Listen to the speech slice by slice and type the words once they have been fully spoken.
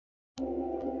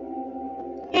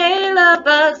love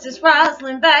bugs? It's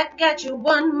Roslynn back at you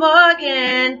one more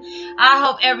again. I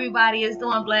hope everybody is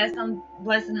doing blessed. I'm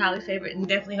blessed and highly favored, and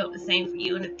definitely hope the same for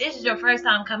you. And if this is your first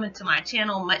time coming to my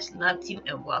channel, much love to you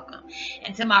and welcome.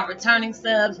 And to my returning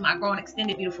subs, my growing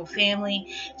extended beautiful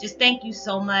family, just thank you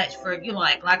so much for,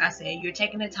 like I said, you're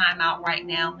taking the time out right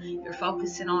now. You're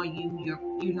focusing on you.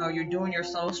 You're doing your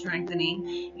soul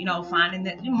strengthening. Finding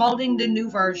that you're molding the new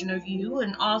version of you,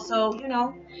 and also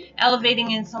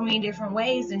elevating in so many different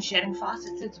ways and shedding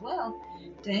faucets as well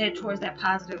to head towards that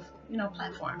positive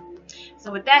platform.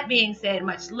 So with that being said,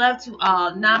 much love to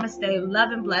all. Namaste,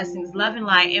 love and blessings, love and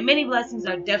light, and many blessings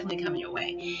are definitely coming your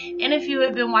way. And if you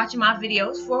have been watching my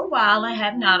videos for a while and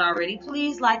have not already,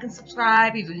 please like and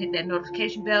subscribe, even hit that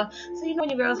notification bell so you know when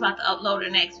your girl's about to upload her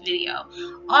next video.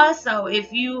 Also,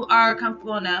 if you are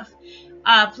comfortable enough,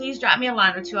 please drop me a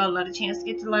line or two. I'd love a chance to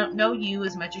get to know you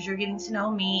as much as you're getting to know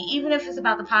me, even if it's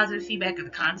about the positive feedback of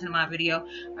the content of my video,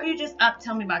 or you're just up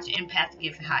telling me about your empathic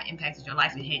gift and how it impacted your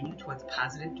life and heading you towards a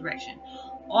positive direction.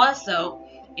 Also,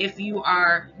 if you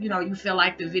are, you feel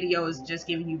like the video is just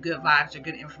giving you good vibes or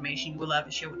good information, you would love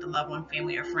to share with a loved one,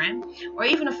 family, or friend, or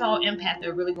even a fellow empath that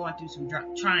are really going through some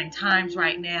trying times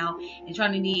right now and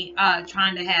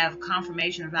trying to have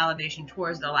confirmation or validation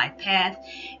towards their life path,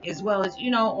 as well as,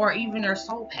 or even their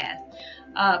soul path.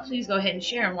 Please go ahead and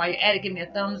share. And while you're at it, give me a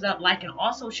thumbs up, like, and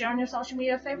also share on your social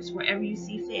media favorites wherever you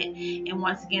see fit. And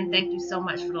once again, thank you so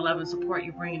much for the love and support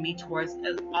you're bringing me towards,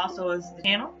 also as the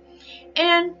channel.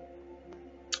 And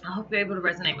I hope you're able to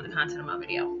resonate with the content of my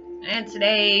video. And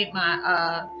today,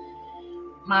 my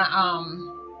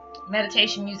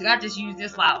meditation music, I just used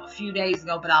this like a few days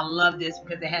ago, but I love this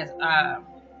because it has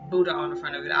Buddha on the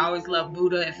front of it. I always love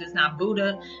Buddha. If it's not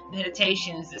Buddha,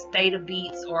 meditations, it's theta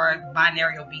beats or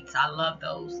binaural beats. I love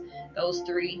those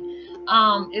three.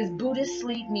 It's Buddhist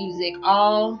sleep music.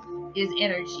 All is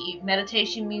energy.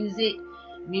 Meditation music,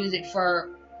 music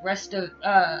for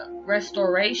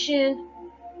restoration,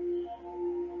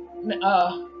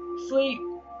 sleep,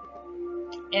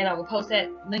 and I will post that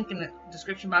link in the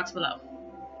description box below.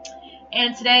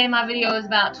 And today my video is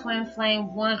about Twin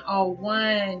Flame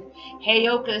 101.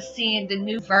 Heyoka is seeing the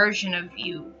new version of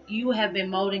you. You have been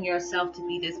molding yourself to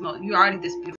be this you're already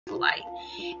this beautiful light,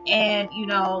 and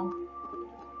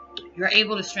you're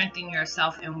able to strengthen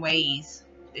yourself in ways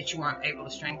that you weren't able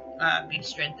to be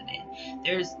strengthened in.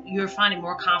 You're finding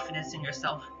more confidence in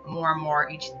yourself more and more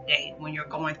each day when you're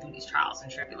going through these trials and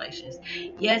tribulations.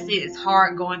 Yes, it is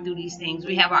hard going through these things.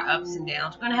 We have our ups and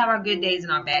downs. We're going to have our good days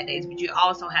and our bad days, but you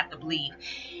also have to believe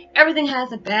everything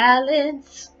has a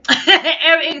balance.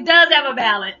 It does have a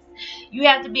balance. You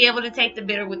have to be able to take the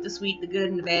bitter with the sweet, the good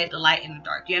and the bad, the light and the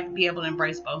dark. You have to be able to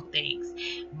embrace both things.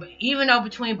 But even though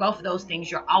between both of those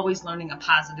things, you're always learning a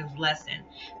positive lesson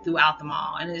throughout them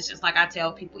all. And it's just like I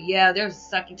tell people, yeah, there's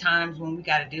sucky times when we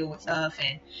got to deal with stuff,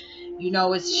 and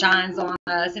it shines on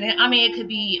us. And it could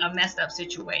be a messed up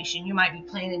situation. You might be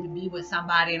planning to be with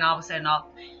somebody, and all of a sudden,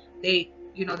 they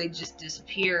just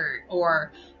disappeared,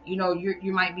 or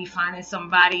you might be finding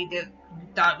somebody that you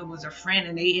thought it was a friend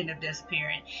and they end up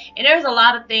disappearing. And there's a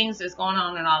lot of things that's going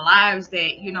on in our lives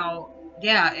that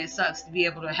yeah, it sucks to be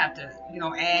able to have to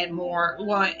add more.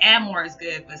 Well, add more is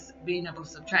good, but being able to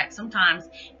subtract, sometimes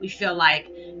we feel like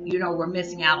we're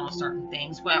missing out on certain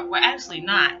things. Well, we're actually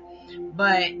not.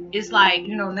 But it's like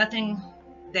nothing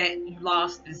that you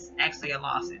lost is actually a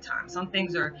loss at times. Some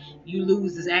things you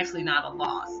lose is actually not a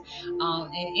loss.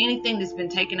 And anything that's been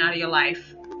taken out of your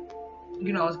life,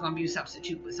 is going to be a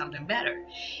substitute with something better.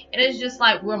 And it's just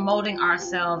like we're molding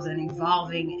ourselves and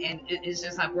evolving, and it's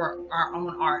just like we're our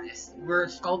own artists. We're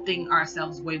sculpting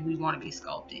ourselves the way we want to be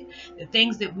sculpted. The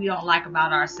things that we don't like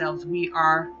about ourselves, we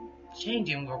are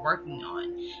changing, we're working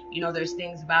on. There's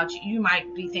things about you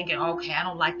might be thinking, okay, I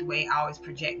don't like the way I always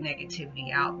project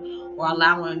negativity out, or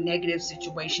allowing negative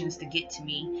situations to get to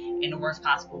me in the worst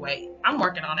possible way. I'm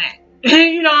working on that.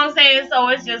 You know what I'm saying? So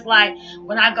it's just like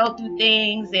when I go through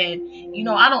things, and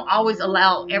I don't always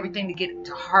allow everything to get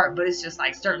to heart, but it's just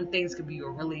like certain things could be a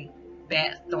really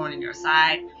bad thorn in your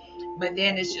side. But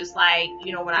then it's just like,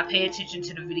 when I pay attention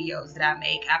to the videos that I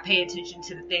make, I pay attention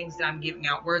to the things that I'm giving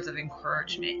out, words of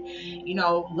encouragement,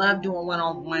 love doing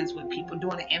one-on-ones with people,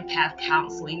 doing an empath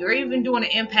counseling, or even doing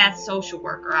an empath social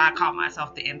worker. I call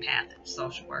myself the empath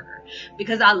social worker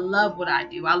because I love what I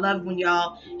do. I love when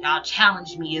y'all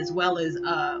challenge me, as well as,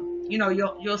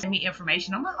 you'll send me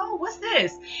information. I'm like, oh, what's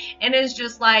this? And it's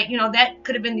just like, that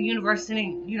could have been the universe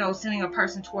sending a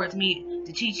person towards me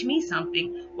to teach me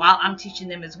something while I'm teaching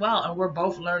them as well. And we're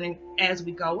both learning as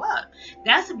we go up.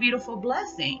 That's a beautiful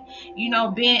blessing.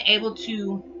 Being able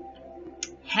to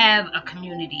have a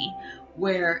community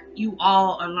where you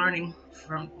all are learning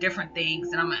from different things,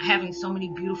 and I'm having so many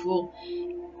beautiful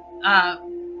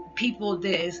people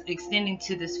that is extending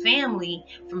to this family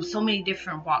from so many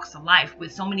different walks of life, with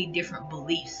so many different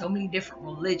beliefs, so many different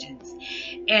religions,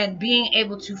 and being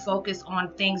able to focus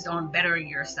on things on bettering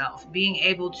yourself, being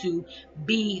able to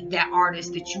be that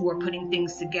artist that you are putting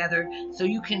things together so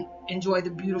you can enjoy the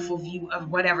beautiful view of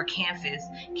whatever canvas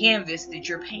that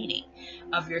you're painting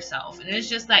of yourself. And it's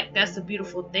just like, that's a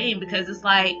beautiful thing, because it's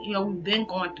like, you know, we've been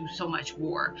going through so much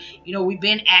war, you know, we've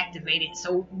been activated,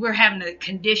 so we're having to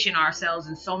condition ourselves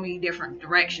in so many different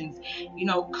directions, you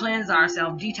know, cleanse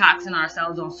ourselves, detoxing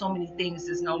ourselves on so many things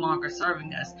that's no longer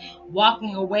serving us,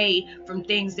 walking away from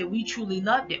things that we truly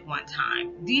loved at one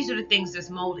time. These are the things that's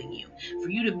molding you, for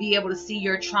you to be able to see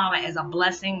your trauma as a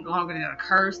blessing longer than a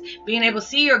curse, being able to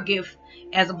see your gift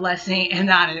as a blessing and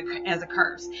not as a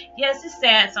curse. Yes, it's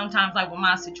sad sometimes, like with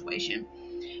my situation,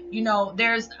 you know,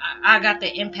 I got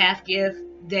the empath gift,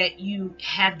 that you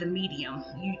have the medium,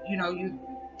 you know, you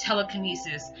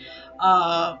telekinesis,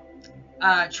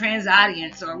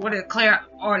 transaudience, or what a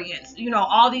clairaudience, you know,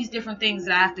 all these different things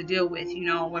that I have to deal with, you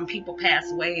know, when people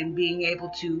pass away, and being able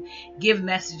to give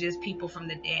messages, people from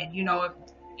the dead, you know,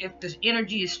 if the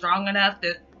energy is strong enough,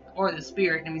 or the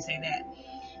spirit, let me say that,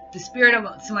 the spirit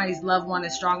of somebody's loved one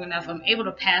is strong enough, I'm able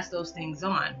to pass those things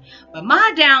on. But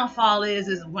my downfall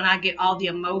is when I get all the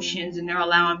emotions and they're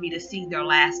allowing me to see their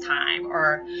last time,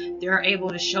 or they're able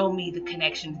to show me the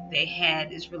connection that they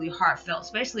had is really heartfelt,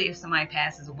 especially if somebody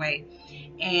passes away,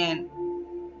 and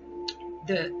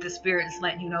the spirit is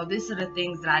letting you know, these are the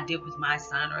things that I did with my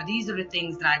son, or these are the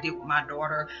things that I did with my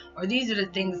daughter, or these are the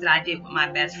things that I did with my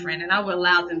best friend. And I would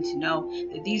allow them to know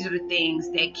that these are the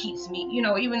things that keeps me, you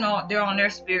know, even though they're on their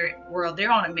spirit world,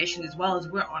 they're on a mission as well as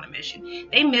we're on a mission.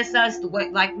 They miss us the way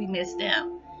like we miss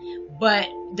them, but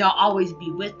they'll always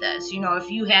be with us. You know,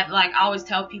 if you have, like I always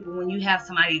tell people, when you have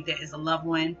somebody that is a loved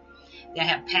one that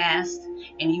have passed,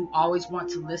 and you always want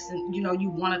to listen, you know, you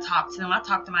want to talk to them. I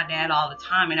talk to my dad all the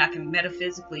time, and I can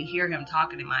metaphysically hear him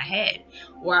talking in my head.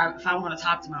 Or if I want to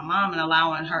talk to my mom and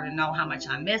allowing her to know how much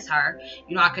I miss her,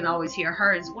 you know, I can always hear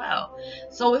her as well.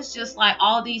 So it's just like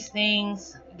all these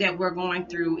things that we're going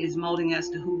through is molding us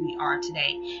to who we are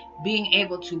today. Being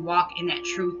able to walk in that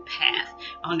truth path,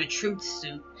 on the truth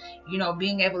suit, you know,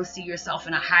 being able to see yourself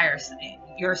in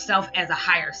yourself as a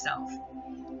higher self.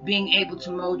 Being able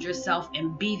to mold yourself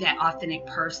and be that authentic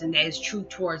person that is true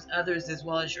towards others as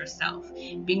well as yourself.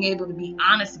 Being able to be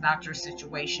honest about your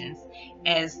situations,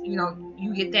 as you know,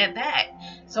 you get that back.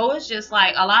 So it's just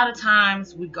like, a lot of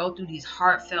times we go through these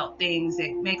heartfelt things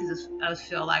that makes us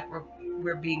feel like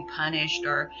we're being punished,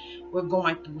 or we're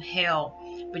going through hell.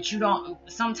 But you don't,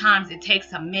 sometimes it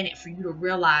takes a minute for you to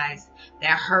realize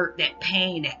that hurt, that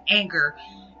pain, that anger,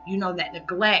 you know, that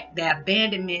neglect, that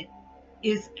abandonment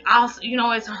is also, you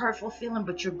know, it's a hurtful feeling,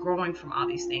 but you're growing from all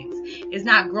these things. It's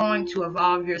not growing to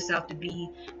evolve yourself to be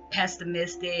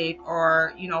pessimistic,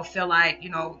 or, you know, feel like,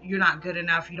 you know, you're not good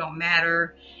enough, you don't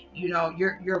matter, you know,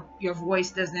 your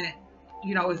voice doesn't,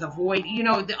 you know, is a void, you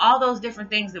know, all those different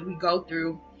things that we go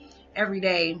through every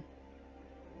day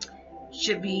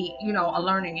should be, you know, a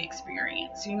learning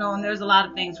experience, you know. And there's a lot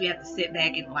of things we have to sit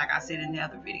back and, like I said in the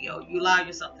other video, you allow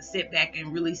yourself to sit back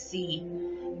and really see,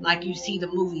 like you see the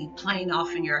movie playing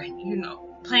off in your, you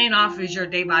know, playing off as your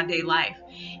day-by-day life.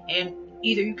 And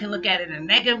either you can look at it in a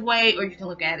negative way, or you can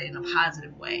look at it in a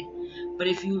positive way. But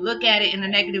if you look at it in a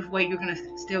negative way, you're going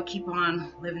to still keep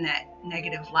on living that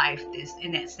negative life,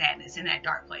 in that sadness, in that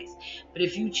dark place. But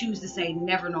if you choose to say,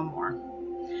 never no more,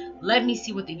 let me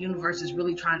see what the universe is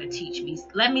really trying to teach me.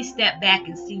 Let me step back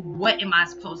and see, what am I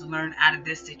supposed to learn out of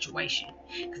this situation?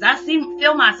 Because I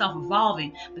feel myself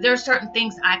evolving, but there are certain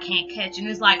things I can't catch. And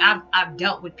it's like, I've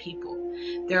dealt with people.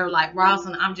 They're like,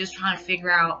 Roslynn, I'm just trying to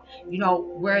figure out, you know,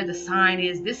 where the sign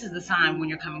is. This is the sign when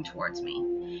you're coming towards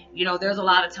me. You know, there's a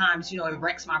lot of times, you know, it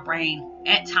wrecks my brain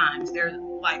at times.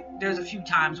 There's a few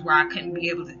times where I couldn't be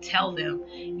able to tell them,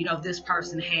 you know, this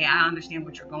person, hey, I understand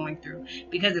what you're going through.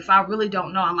 Because if I really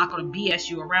don't know, I'm not going to BS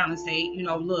you around and say, you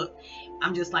know, look,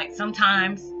 I'm just like,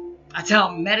 sometimes I tell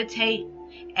them, meditate,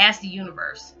 ask the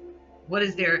universe, what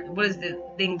is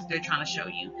the things they're trying to show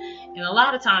you. And a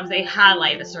lot of times they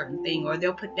highlight a certain thing, or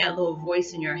they'll put that little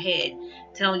voice in your head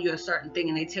telling you a certain thing,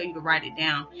 and they tell you to write it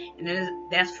down. And then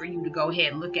that's for you to go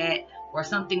ahead and look at or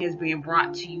something is being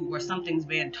brought to you, or something's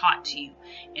being taught to you,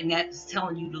 and that's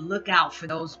telling you to look out for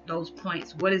those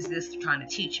points. What is this trying to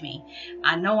teach me?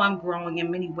 I know I'm growing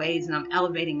in many ways, and I'm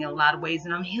elevating in a lot of ways,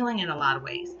 and I'm healing in a lot of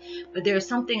ways, but there's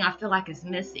something I feel like is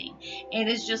missing. And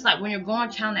it's just like when you're going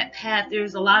down that path,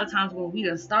 there's a lot of times when we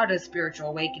done started a spiritual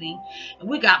awakening, and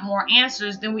we got more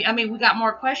answers than we got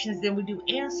more questions than we do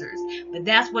answers. But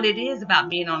that's what it is about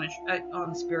being on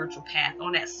a spiritual path,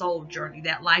 on that soul journey,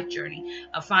 that life journey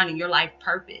of finding your life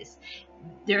purpose.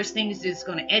 There's things that's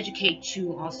going to educate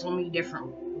you on so many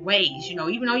different ways. You know,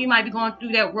 even though you might be going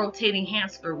through that rotating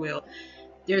hamster wheel,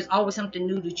 there's always something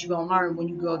new that you're going to learn when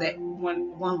you go that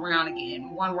one round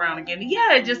again.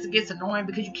 Yeah, it just gets annoying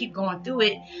because you keep going through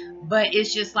it. But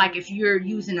it's just like if you're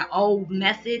using the old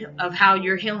method of how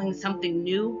you're healing something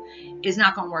new, it's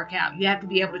not going to work out. You have to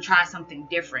be able to try something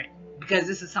different, because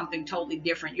this is something totally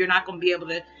different. You're not going to be able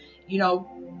to, you know,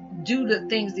 do the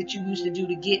things that you used to do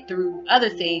to get through other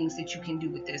things that you can do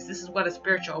with this. This is what a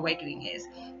spiritual awakening is,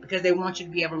 because they want you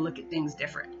to be able to look at things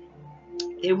different.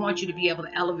 They want you to be able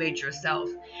to elevate yourself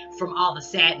from all the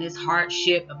sadness,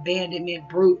 hardship, abandonment,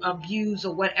 abuse,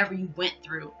 or whatever you went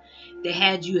through. They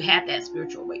had you have that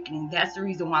spiritual awakening. That's the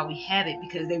reason why we have it,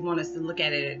 because they want us to look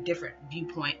at it at a different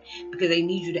viewpoint, because they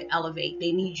need you to elevate.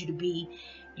 They need you to be,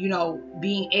 you know,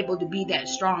 being able to be that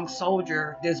strong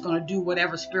soldier that's going to do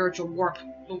whatever spiritual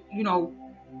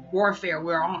warfare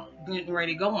we're on, getting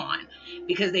ready to go on,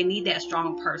 because they need that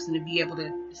strong person to be able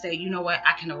to say, you know what,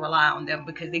 I can rely on them,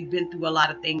 because they've been through a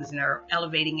lot of things and they're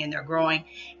elevating and they're growing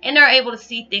and they're able to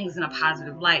see things in a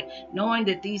positive light, knowing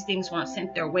that these things weren't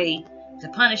sent their way to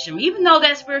punish them. Even though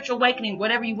that spiritual awakening,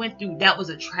 whatever you went through, that was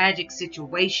a tragic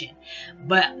situation,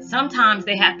 but sometimes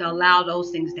they have to allow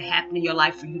those things to happen in your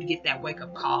life for you to get that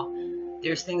wake-up call.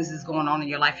 There's things that's going on in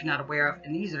your life you're not aware of,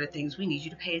 and these are the things we need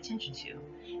you to pay attention to.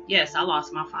 Yes, I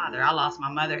lost my father. I lost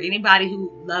my mother. Anybody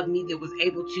who loved me, that was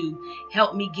able to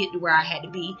help me get to where I had to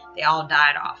be, they all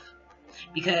died off.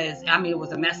 Because, it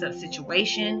was a messed up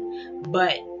situation,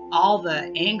 but all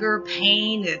the anger,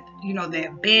 pain, the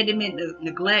abandonment, the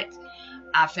neglect,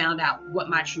 I found out what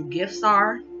my true gifts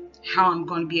are, how I'm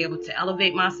going to be able to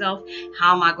elevate myself,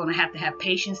 how am I going to have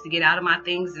patience to get out of my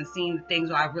things and seeing the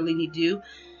things I really need to do,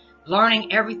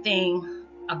 learning everything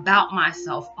about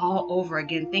myself all over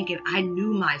again, thinking I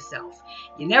knew myself.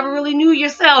 You never really knew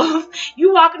yourself.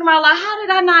 You walking around like, how did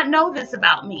I not know this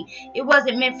about me? It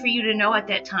wasn't meant for you to know at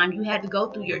that time. You had to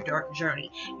go through your dark journey.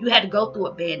 You had to go through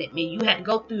abandonment. You had to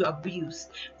go through abuse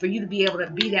for you to be able to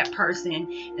be that person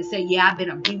and say, yeah, I've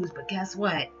been abused, but guess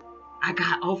what? I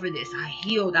got over this. I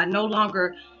healed. I no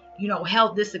longer,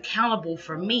 held this accountable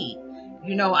for me.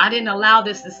 I didn't allow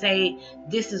this to say,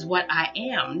 this is what I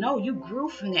am. No, you grew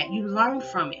from that. You learned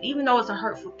from it, even though it's a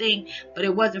hurtful thing, but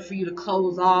it wasn't for you to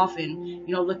close off and,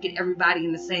 look at everybody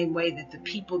in the same way that the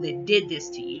people that did this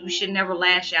to you. You should never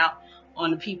lash out on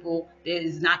the people that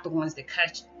is not the ones that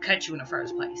cut you in the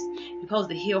first place. You're supposed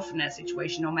to heal from that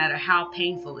situation, no matter how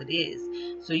painful it is,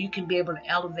 so you can be able to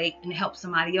elevate and help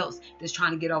somebody else that's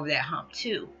trying to get over that hump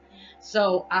too.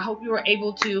 So I hope you were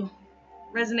able to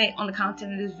resonate on the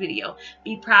content of this video.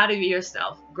 Be proud of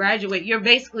yourself. Graduate. You're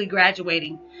basically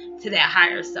graduating to that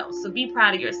higher self. So be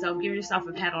proud of yourself. Give yourself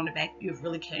a pat on the back. You've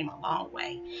really came a long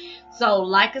way. So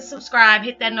like and subscribe.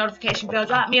 Hit that notification bell.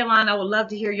 Drop me a line. I would love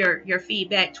to hear your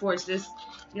feedback towards this,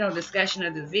 discussion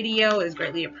of the video. It's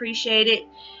greatly appreciated.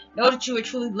 Know that you are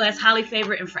truly blessed, highly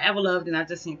favored, and forever loved. And I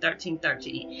just seen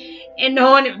 1313. And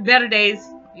knowing that better days,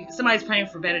 somebody's praying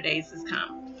for better days has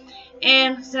come.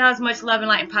 And send out as much love and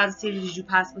light and positivity as you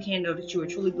possibly can. Know that you are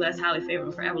truly blessed, highly favored,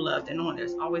 and forever loved, and knowing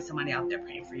there's always somebody out there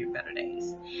praying for your better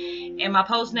days. And my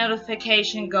post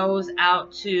notification goes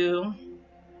out to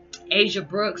Asia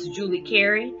Brooks, Julie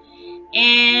Carey,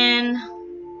 and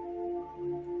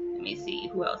let me see,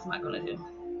 who else am I going to do?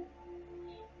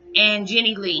 And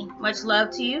Jenny Lee. Much love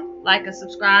to you. Like and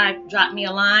subscribe. Drop me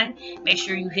a line. Make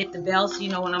sure you hit the bell so you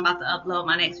know when I'm about to upload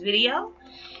my next video.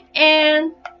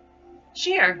 And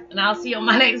share, and I'll see you on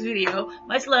my next video.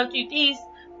 Much love to you. Peace.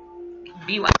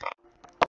 Be well.